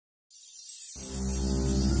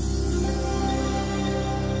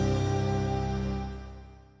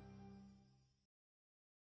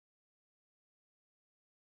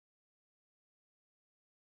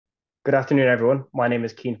Good afternoon, everyone. My name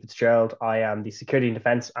is Keane Fitzgerald. I am the Security and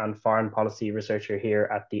Defence and Foreign Policy Researcher here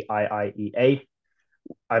at the IIEA.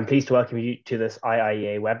 I'm pleased to welcome you to this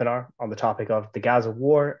IIEA webinar on the topic of the Gaza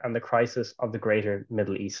War and the crisis of the Greater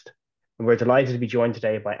Middle East. And we're delighted to be joined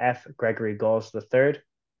today by F. Gregory Gause III,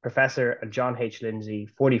 Professor, and John H. Lindsey,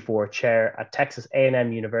 44, Chair at Texas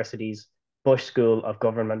A&M University's Bush School of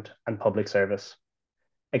Government and Public Service.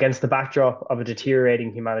 Against the backdrop of a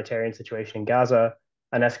deteriorating humanitarian situation in Gaza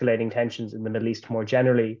and escalating tensions in the Middle East more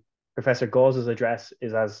generally, Professor Gause's address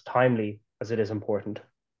is as timely as it is important.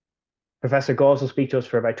 Professor Gause will speak to us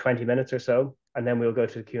for about 20 minutes or so, and then we'll go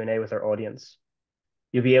to the Q&A with our audience.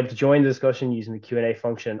 You'll be able to join the discussion using the Q&A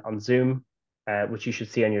function on Zoom, which you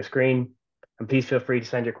should see on your screen. And please feel free to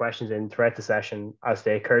send your questions in throughout the session as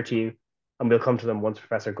they occur to you, and we'll come to them once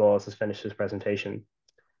Professor Gause has finished his presentation.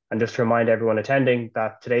 And just to remind everyone attending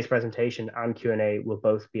that today's presentation and Q&A will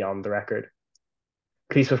both be on the record.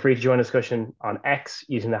 Please feel free to join the discussion on X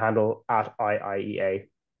using the handle @IIEA.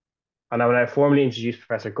 And I will now formally introduce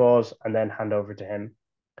Professor Gause and then hand over to him.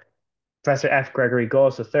 Professor F. Gregory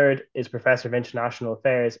Gause III is Professor of International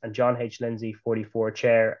Affairs and John H. Lindsey, 44,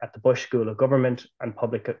 Chair at the Bush School of Government and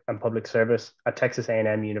Public Service at Texas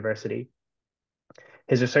A&M University.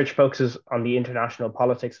 His research focuses on the international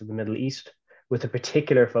politics of the Middle East, with a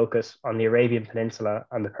particular focus on the Arabian Peninsula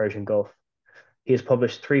and the Persian Gulf. He has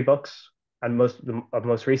published 3 books, and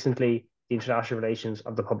most recently, The International Relations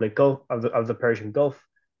of the Persian Gulf,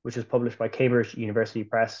 which was published by Cambridge University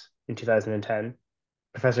Press in 2010.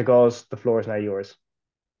 Professor Gause, the floor is now yours.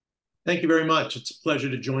 Thank you very much. It's a pleasure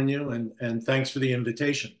to join you, and thanks for the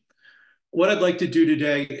invitation. What I'd like to do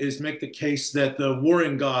today is make the case that the war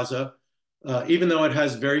in Gaza, even though it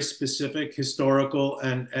has very specific historical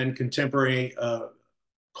and contemporary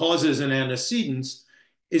causes and antecedents,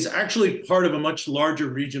 is actually part of a much larger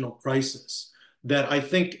regional crisis that I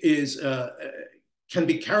think can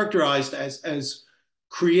be characterized as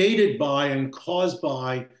created by and caused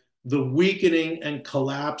by the weakening and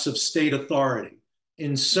collapse of state authority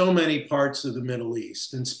in so many parts of the Middle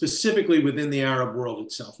East, and specifically within the Arab world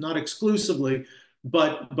itself, not exclusively,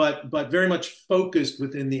 but very much focused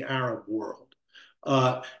within the Arab world,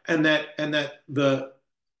 and that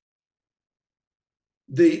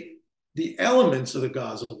the elements of the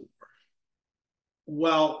Gaza War,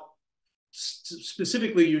 while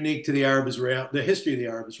specifically unique to the history of the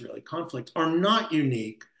Arab-Israeli conflict, are not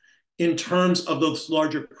unique in terms of the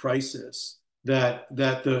larger crisis that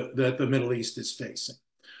the Middle East is facing.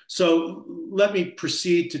 So let me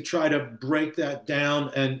proceed to try to break that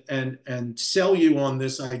down and sell you on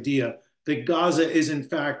this idea that Gaza is in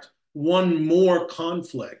fact one more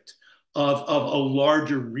conflict of a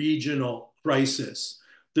larger regional crisis,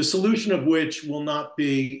 the solution of which will not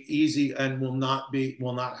be easy and will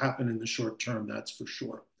not happen in the short term, that's for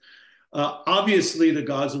sure. Obviously, the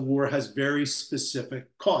Gaza War has very specific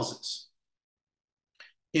causes.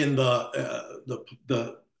 In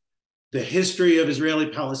the history of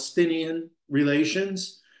Israeli-Palestinian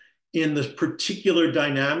relations, in the particular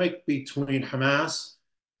dynamic between Hamas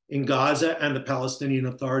in Gaza and the Palestinian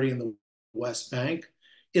Authority in the West Bank,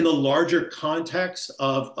 in the larger context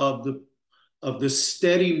of the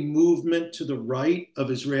steady movement to the right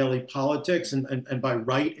of Israeli politics, and by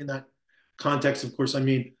right in that context, of course, I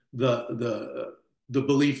mean the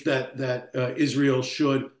belief that Israel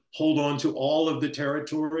should hold on to all of the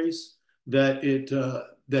territories that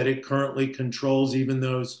it currently controls, even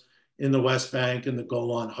those in the West Bank and the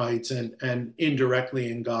Golan Heights, and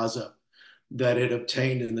indirectly in Gaza that it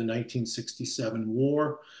obtained in the 1967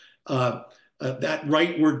 war. That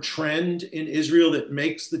rightward trend in Israel that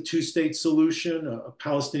makes the two-state solution, a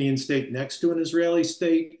Palestinian state next to an Israeli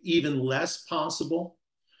state, even less possible.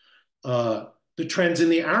 The trends in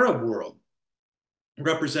the Arab world,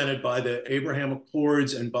 represented by the Abraham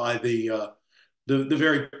Accords and by the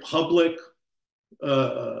very public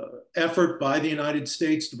effort by the United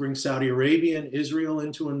States to bring Saudi Arabia and Israel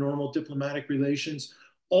into a normal diplomatic relations.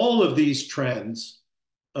 All of these trends,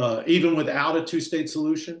 even without a two-state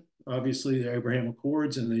solution, obviously the Abraham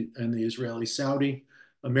Accords and the Israeli-Saudi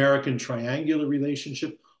American triangular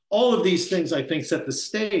relationship, all of these things, I think, set the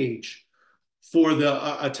stage for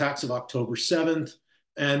the attacks of October 7th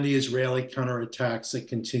and the Israeli counterattacks that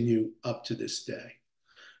continue up to this day.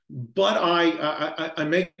 But I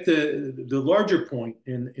make the larger point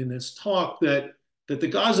in this talk that the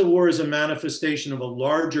Gaza War is a manifestation of a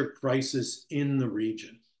larger crisis in the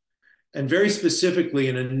region, and very specifically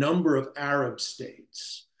in a number of Arab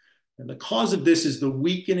states. And the cause of this is the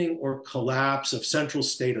weakening or collapse of central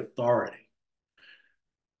state authority.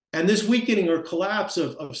 And this weakening or collapse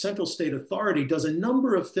of central state authority does a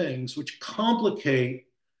number of things which complicate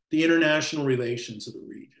the international relations of the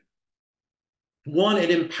region. One,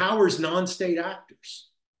 it empowers non-state actors.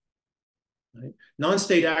 Right?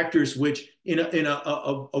 Non-state actors, which in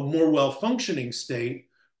a more well-functioning state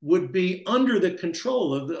would be under the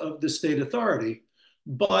control of the state authority.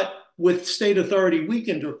 But with state authority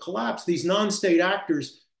weakened or collapsed, these non-state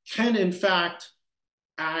actors can in fact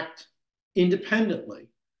act independently,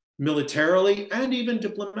 militarily and even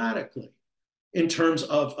diplomatically, in terms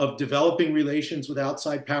of developing relations with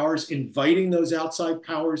outside powers, inviting those outside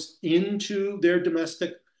powers into their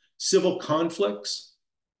domestic civil conflicts.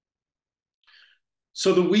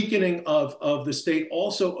 So the weakening of the state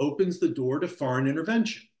also opens the door to foreign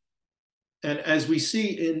intervention. And as we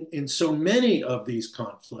see in so many of these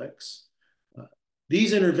conflicts,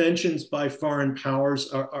 these interventions by foreign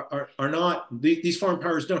powers are not, these foreign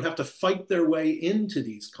powers don't have to fight their way into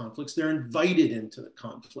these conflicts. They're invited into the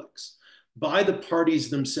conflicts by the parties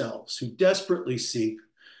themselves, who desperately seek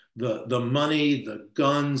the money, the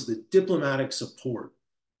guns, the diplomatic support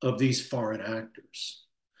of these foreign actors.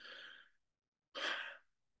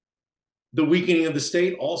 The weakening of the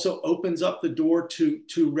state also opens up the door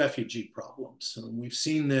to refugee problems. So we've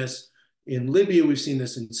seen this in Libya, we've seen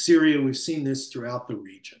this in Syria, we've seen this throughout the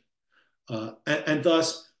region. And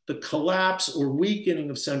thus, the collapse or weakening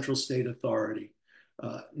of central state authority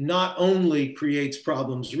not only creates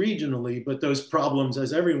problems regionally, but those problems,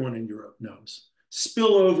 as everyone in Europe knows,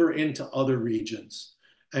 spill over into other regions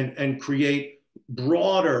and create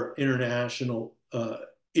broader international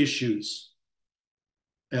issues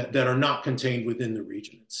that are not contained within the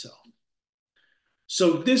region itself.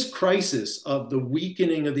 So this crisis of the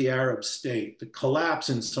weakening of the Arab state, the collapse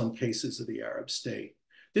in some cases of the Arab state,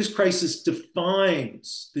 this crisis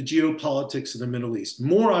defines the geopolitics of the Middle East,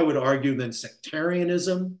 more, I would argue, than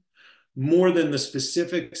sectarianism, more than the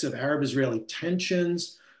specifics of Arab-Israeli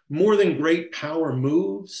tensions, more than great power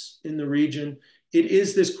moves in the region. It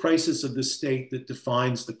is this crisis of the state that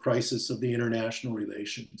defines the crisis of the international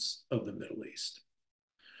relations of the Middle East.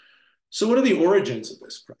 So what are the origins of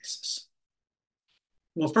this crisis?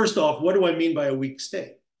 Well, first off, what do I mean by a weak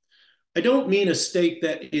state? I don't mean a state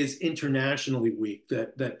that is internationally weak,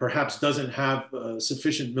 that perhaps doesn't have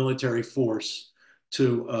sufficient military force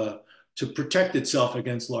to protect itself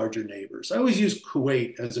against larger neighbors. I always use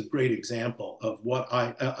Kuwait as a great example of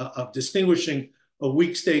of distinguishing a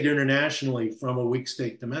weak state internationally from a weak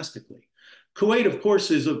state domestically. Kuwait, of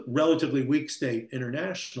course, is a relatively weak state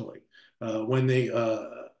internationally. When the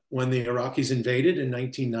Iraqis invaded in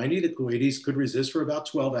 1990, the Kuwaitis could resist for about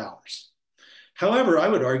 12 hours. However, I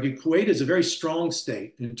would argue Kuwait is a very strong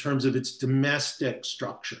state in terms of its domestic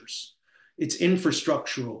structures, its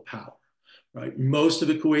infrastructural power, right? Most of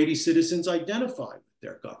the Kuwaiti citizens identify with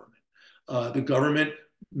their government. The government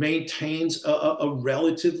maintains a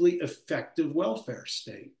relatively effective welfare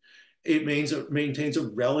state. It maintains a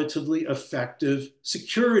relatively effective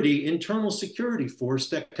internal security force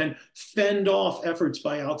that can fend off efforts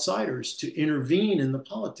by outsiders to intervene in the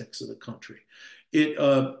politics of the country. It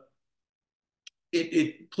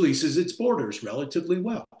polices its borders relatively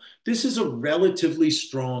well. This is a relatively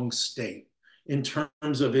strong state in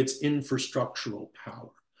terms of its infrastructural power.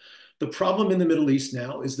 The problem in the Middle East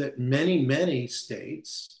now is that many, many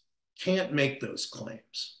states can't make those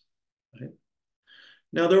claims, right?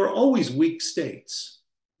 Now, there are always weak states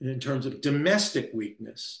in terms of domestic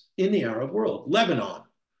weakness in the Arab world. Lebanon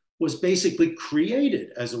was basically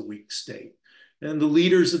created as a weak state. And the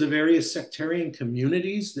leaders of the various sectarian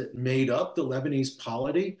communities that made up the Lebanese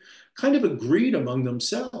polity kind of agreed among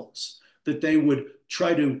themselves that they would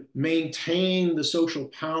try to maintain the social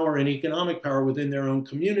power and economic power within their own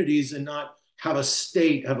communities and not have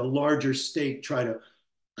a larger state try to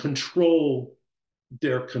control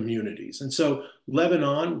their communities. And so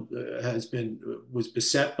Lebanon was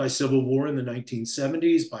beset by civil war in the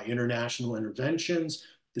 1970s, by international interventions,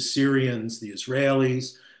 the Syrians, the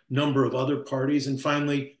Israelis, number of other parties, and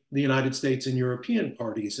finally the United States and European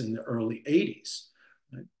parties in the early 80s.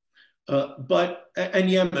 Right? And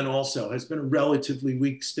Yemen also has been a relatively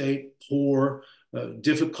weak state, poor,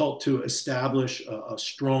 difficult to establish a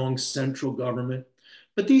strong central government.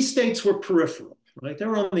 But these states were peripheral. Right? They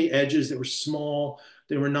were on the edges. They were small.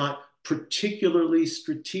 They were not particularly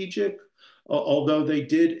strategic, although they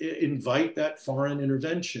did invite that foreign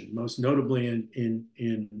intervention, most notably in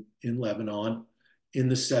Lebanon in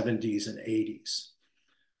the 70s and 80s.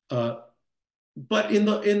 But in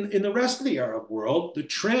the rest of the Arab world, the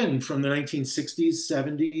trend from the 1960s,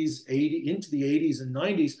 70s, 80s, into the 80s and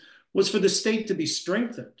 90s was for the state to be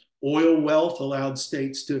strengthened. Oil wealth allowed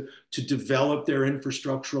states to develop their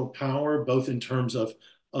infrastructural power, both in terms of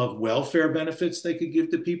of welfare benefits they could give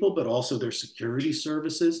to people, but also their security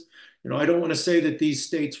services. I don't want to say that these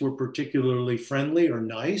states were particularly friendly or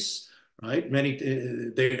nice, right?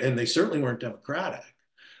 They certainly weren't democratic,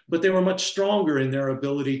 but they were much stronger in their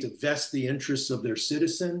ability to vest the interests of their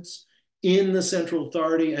citizens in the central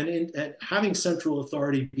authority, and having central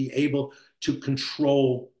authority be able to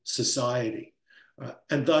control society.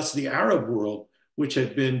 And thus the Arab world, which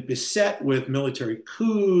had been beset with military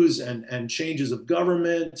coups and changes of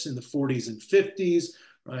governments in the 40s and 50s,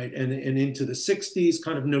 right, and into the 60s,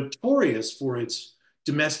 kind of notorious for its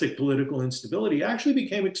domestic political instability, actually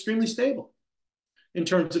became extremely stable in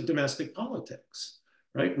terms of domestic politics,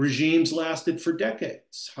 right? Regimes lasted for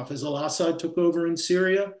decades. Hafez al-Assad took over in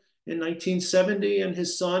Syria in 1970, and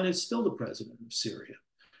his son is still the president of Syria.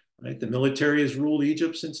 Right? The military has ruled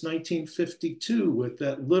Egypt since 1952 with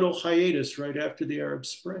that little hiatus right after the Arab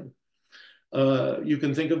Spring. You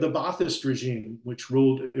can think of the Ba'athist regime, which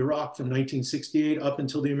ruled Iraq from 1968 up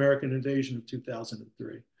until the American invasion of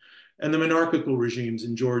 2003. And the monarchical regimes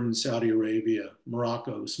in Jordan, Saudi Arabia,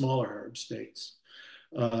 Morocco, smaller Arab states.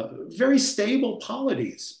 Very stable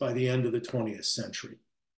polities by the end of the 20th century.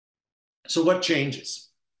 So what changes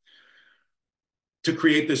to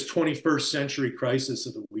create this 21st century crisis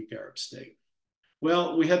of the weak Arab state?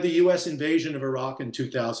 Well, we had the US invasion of Iraq in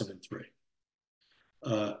 2003.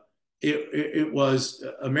 It was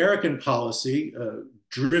American policy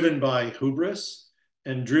driven by hubris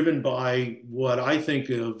and driven by what I think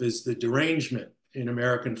of as the derangement in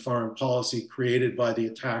American foreign policy created by the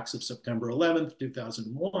attacks of September 11th,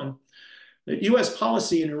 2001. The US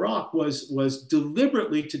policy in Iraq was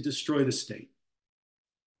deliberately to destroy the state,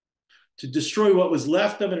 to destroy what was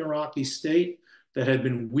left of an Iraqi state that had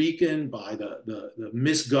been weakened by the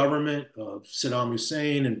misgovernment of Saddam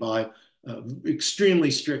Hussein and by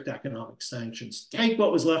extremely strict economic sanctions. Take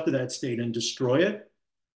what was left of that state and destroy it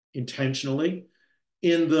intentionally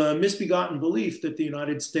in the misbegotten belief that the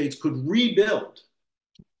United States could rebuild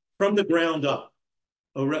from the ground up.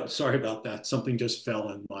 Oh, sorry about that. Something just fell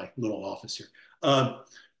in my little office here.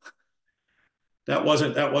 That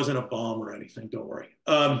wasn't a bomb or anything, don't worry.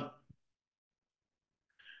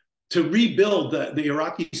 To rebuild the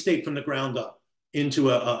Iraqi state from the ground up into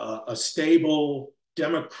a stable,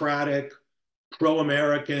 democratic,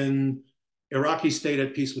 pro-American Iraqi state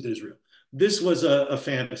at peace with Israel. This was a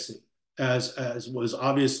fantasy, as was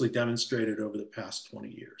obviously demonstrated over the past 20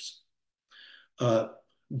 years.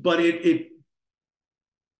 But it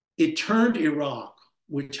turned Iraq,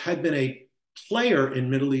 which had been a player in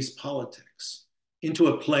Middle East politics, into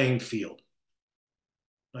a playing field.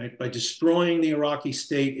 Right? By destroying the Iraqi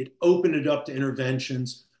state, it opened it up to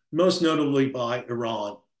interventions, most notably by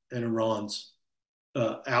Iran and Iran's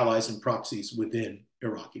allies and proxies within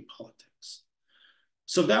Iraqi politics.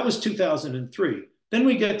 So that was 2003. Then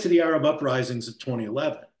we get to the Arab uprisings of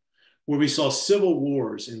 2011, where we saw civil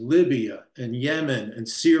wars in Libya and Yemen and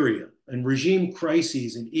Syria, and regime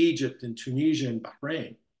crises in Egypt and Tunisia and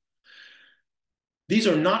Bahrain. These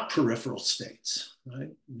are not peripheral states,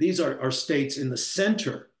 right? These are states in the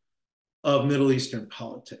center of Middle Eastern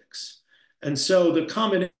politics. And so the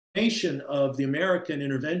combination of the American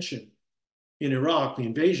intervention in Iraq, the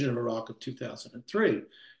invasion of Iraq of 2003,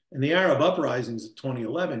 and the Arab uprisings of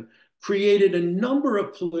 2011 created a number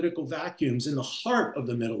of political vacuums in the heart of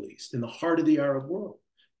the Middle East, in the heart of the Arab world.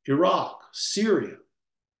 Iraq, Syria,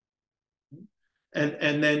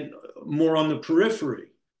 and then more on the periphery,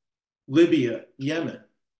 Libya, Yemen,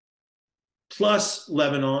 plus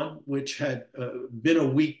Lebanon, which had been a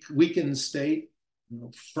weakened state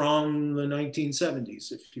from the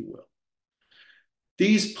 1970s, if you will.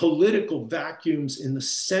 These political vacuums in the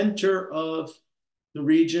center of the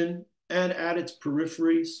region and at its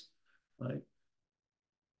peripheries, right,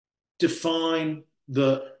 define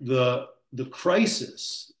the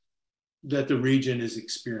crisis that the region is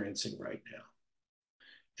experiencing right now.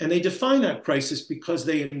 And they define that crisis because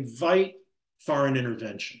they invite foreign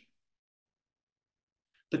intervention.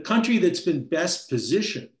 The country that's been best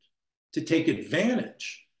positioned to take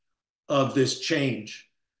advantage of this change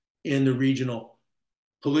in the regional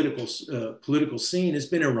political scene has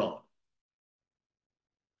been Iran.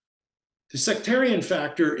 The sectarian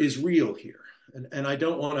factor is real here, and I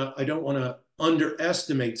don't want to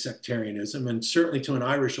underestimate sectarianism. And certainly to an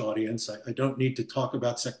Irish audience, I don't need to talk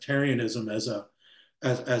about sectarianism as a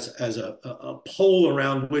pole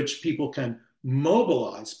around which people can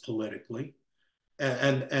mobilize politically,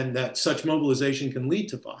 and that such mobilization can lead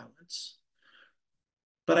to violence.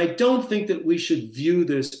 But I don't think that we should view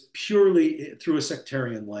this purely through a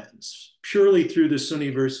sectarian lens, purely through the Sunni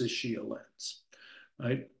versus Shia lens,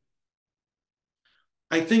 right?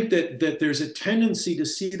 I think that there's a tendency to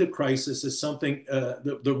see the crisis as something,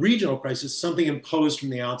 the regional crisis, something imposed from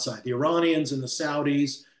the outside. The Iranians and the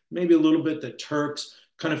Saudis, maybe a little bit the Turks,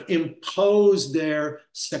 kind of impose their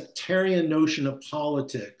sectarian notion of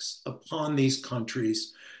politics upon these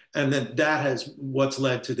countries. And then that has what's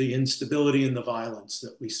led to the instability and the violence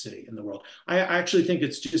that we see in the world. I actually think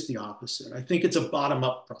it's just the opposite. I think it's a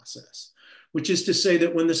bottom-up process, which is to say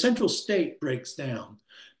that when the central state breaks down,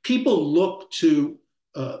 people look to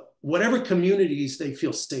whatever communities they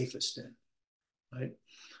feel safest in,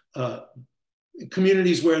 right?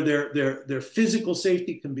 Communities where their physical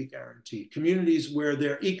safety can be guaranteed, communities where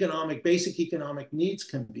their basic economic needs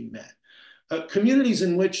can be met, communities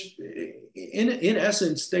in which, in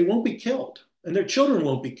essence, they won't be killed and their children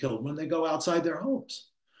won't be killed when they go outside their homes.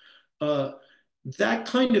 That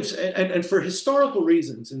kind of, and for historical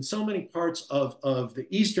reasons, in so many parts of the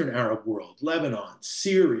Eastern Arab world, Lebanon,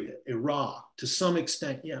 Syria, Iraq, to some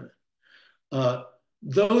extent Yemen,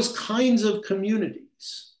 those kinds of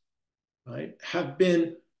communities, right, have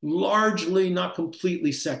been largely, not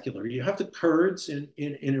completely secular. You have the Kurds in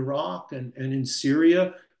Iraq and in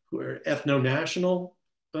Syria, who are ethno-national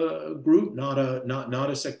group, not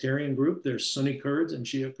a sectarian group. There's Sunni Kurds and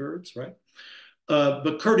Shia Kurds, right?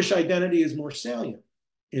 But Kurdish identity is more salient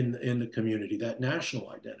in the community, that national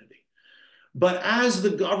identity. But as the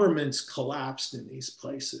governments collapsed in these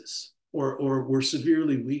places or were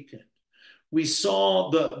severely weakened, we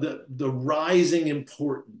saw the rising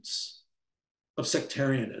importance of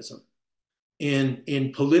sectarianism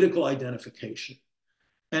in political identification.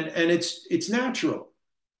 And it's natural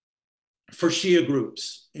for Shia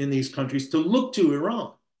groups in these countries to look to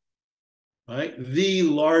Iran, right, the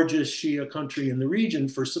largest Shia country in the region,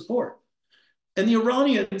 for support. And the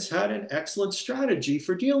Iranians had an excellent strategy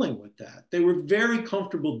for dealing with that. They were very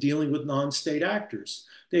comfortable dealing with non-state actors.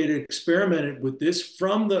 They had experimented with this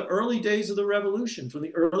from the early days of the revolution, from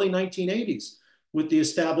the early 1980s, with the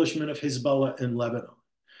establishment of Hezbollah in Lebanon.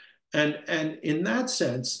 And in that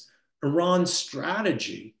sense, Iran's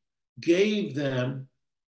strategy gave them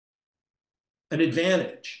an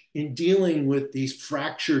advantage in dealing with these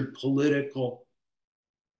fractured political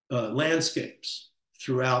landscapes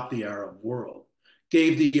throughout the Arab world,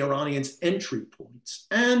 gave the Iranians entry points.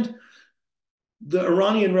 And the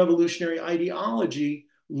Iranian revolutionary ideology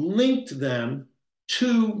linked them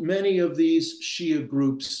to many of these Shia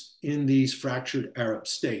groups in these fractured Arab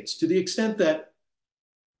states, to the extent that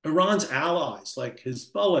Iran's allies, like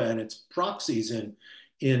Hezbollah and its proxies in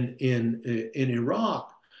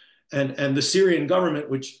Iraq, and the Syrian government,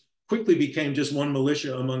 which quickly became just one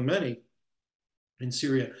militia among many in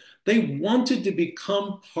Syria, they wanted to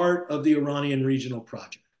become part of the Iranian regional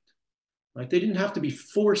project. Right? They didn't have to be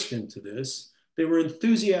forced into this. They were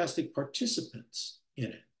enthusiastic participants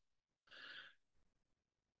in it.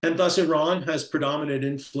 And thus Iran has predominant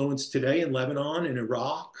influence today in Lebanon, in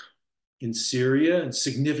Iraq, in Syria, and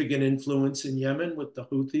significant influence in Yemen with the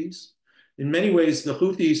Houthis. In many ways, the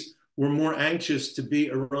Houthis were more anxious to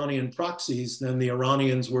be Iranian proxies than the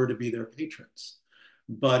Iranians were to be their patrons.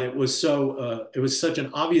 But it was such an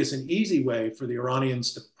obvious and easy way for the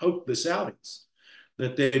Iranians to poke the Saudis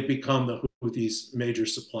that they had become the Houthis' major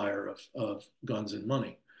supplier of guns and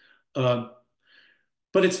money.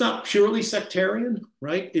 But it's not purely sectarian,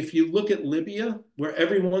 right? If you look at Libya, where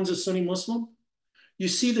everyone's a Sunni Muslim, you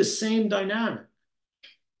see the same dynamic.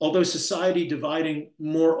 Although society dividing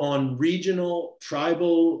more on regional,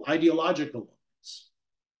 tribal, ideological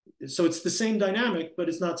lines. So it's the same dynamic, but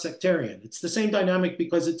it's not sectarian. It's the same dynamic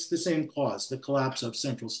because it's the same cause, the collapse of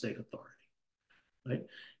central state authority, right?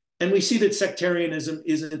 And we see that sectarianism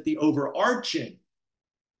isn't the overarching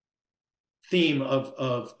theme of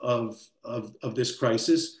this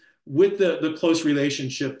crisis, with the close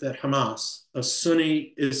relationship that Hamas, a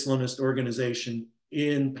Sunni Islamist organization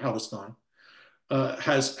in Palestine,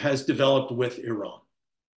 has developed with Iran.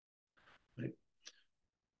 Right?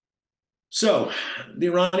 So the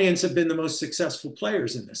Iranians have been the most successful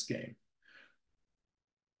players in this game.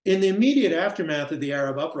 In the immediate aftermath of the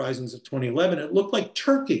Arab uprisings of 2011, it looked like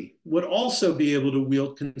Turkey would also be able to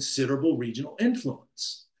wield considerable regional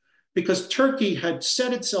influence, because Turkey had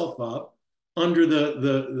set itself up under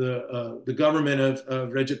the government of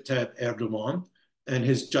Recep Tayyip Erdogan and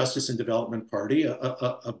his Justice and Development Party,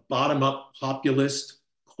 a bottom-up populist,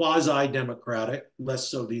 quasi-democratic, less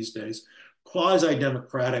so these days,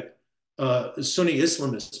 quasi-democratic Sunni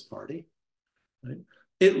Islamist party. Right?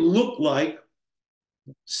 It looked like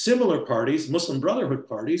similar parties, Muslim Brotherhood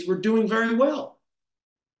parties, were doing very well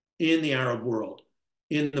in the Arab world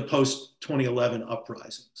in the post-2011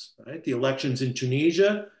 uprisings. Right? The elections in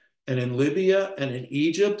Tunisia and in Libya and in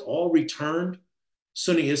Egypt all returned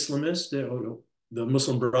Sunni Islamists, the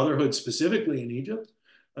Muslim Brotherhood specifically in Egypt,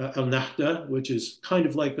 Al-Nahda, which is kind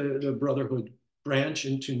of like the Brotherhood branch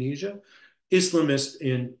in Tunisia, Islamist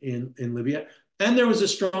in Libya. And there was a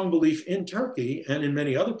strong belief in Turkey and in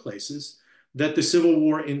many other places that the civil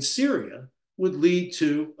war in Syria would lead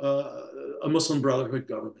to a Muslim Brotherhood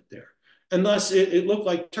government there. And thus it looked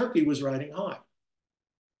like Turkey was riding high.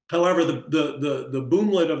 However, the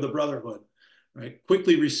boomlet of the Brotherhood, right,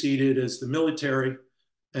 quickly receded as the military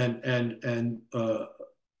and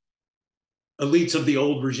elites of the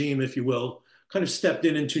old regime, if you will, kind of stepped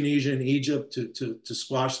in Tunisia and Egypt to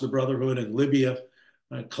squash the Brotherhood, and Libya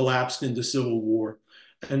collapsed into civil war.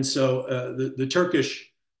 And so the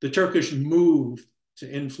Turkish move to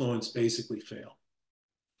influence basically failed.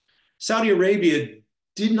 Saudi Arabia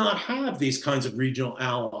did not have these kinds of regional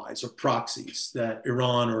allies or proxies that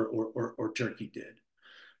Iran or Turkey did.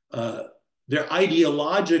 Their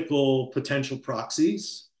ideological potential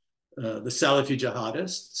proxies, the Salafi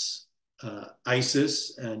jihadists,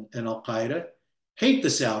 ISIS and Al-Qaeda, hate the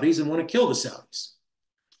Saudis and want to kill the Saudis,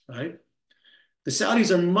 right? The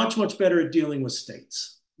Saudis are much, much better at dealing with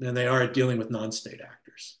states than they are at dealing with non-state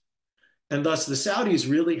actors. And thus the Saudis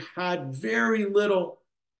really had very little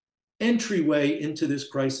entryway into this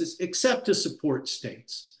crisis except to support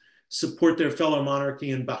states, support their fellow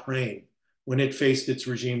monarchy in Bahrain when it faced its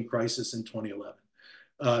regime crisis in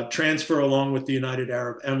 2011. Transfer, along with the United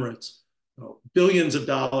Arab Emirates, billions of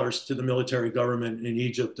dollars to the military government in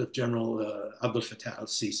Egypt of General Abdel Fattah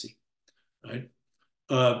al-Sisi, right?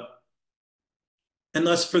 And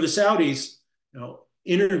thus for the Saudis,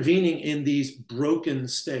 intervening in these broken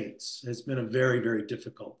states has been a very, very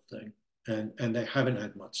difficult thing, and they haven't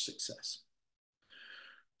had much success.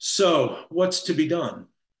 So what's to be done?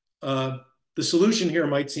 The solution here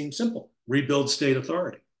might seem simple: rebuild state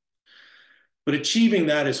authority. But achieving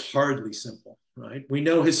that is hardly simple, right? We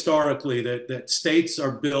know historically that states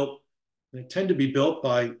are built, they tend to be built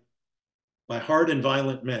by hard and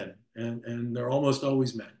violent men, and they're almost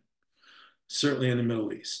always men, certainly in the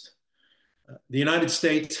Middle East. The United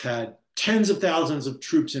States had tens of thousands of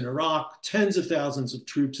troops in Iraq, tens of thousands of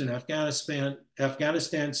troops in Afghanistan.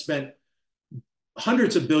 Afghanistan spent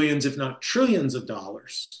hundreds of billions, if not trillions of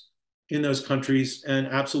dollars in those countries and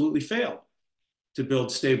absolutely failed to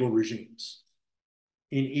build stable regimes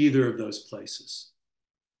in either of those places.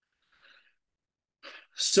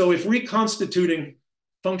 So if reconstituting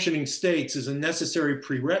functioning states is a necessary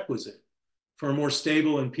prerequisite for a more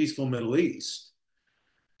stable and peaceful Middle East,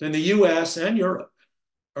 then the US and Europe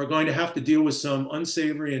are going to have to deal with some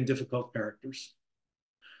unsavory and difficult characters,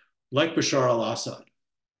 like Bashar al-Assad,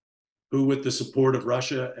 who, with the support of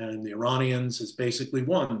Russia and the Iranians, has basically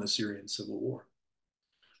won the Syrian civil war.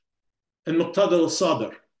 And Muqtada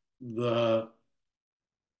al-Sadr, the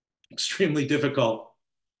extremely difficult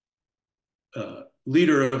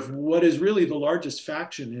leader of what is really the largest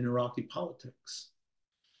faction in Iraqi politics,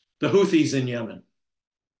 the Houthis in Yemen.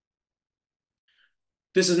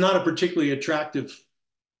 This is not a particularly attractive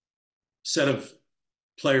set of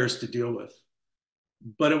players to deal with,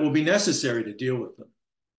 but it will be necessary to deal with them.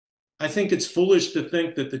 I think it's foolish to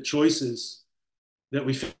think that the choices that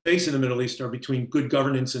we face in the Middle East are between good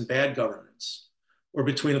governance and bad governance, or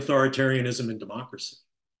between authoritarianism and democracy.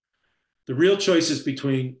 The real choice is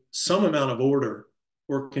between some amount of order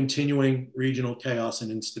or continuing regional chaos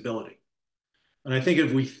and instability. And I think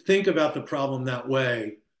if we think about the problem that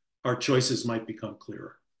way, our choices might become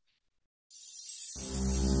clearer.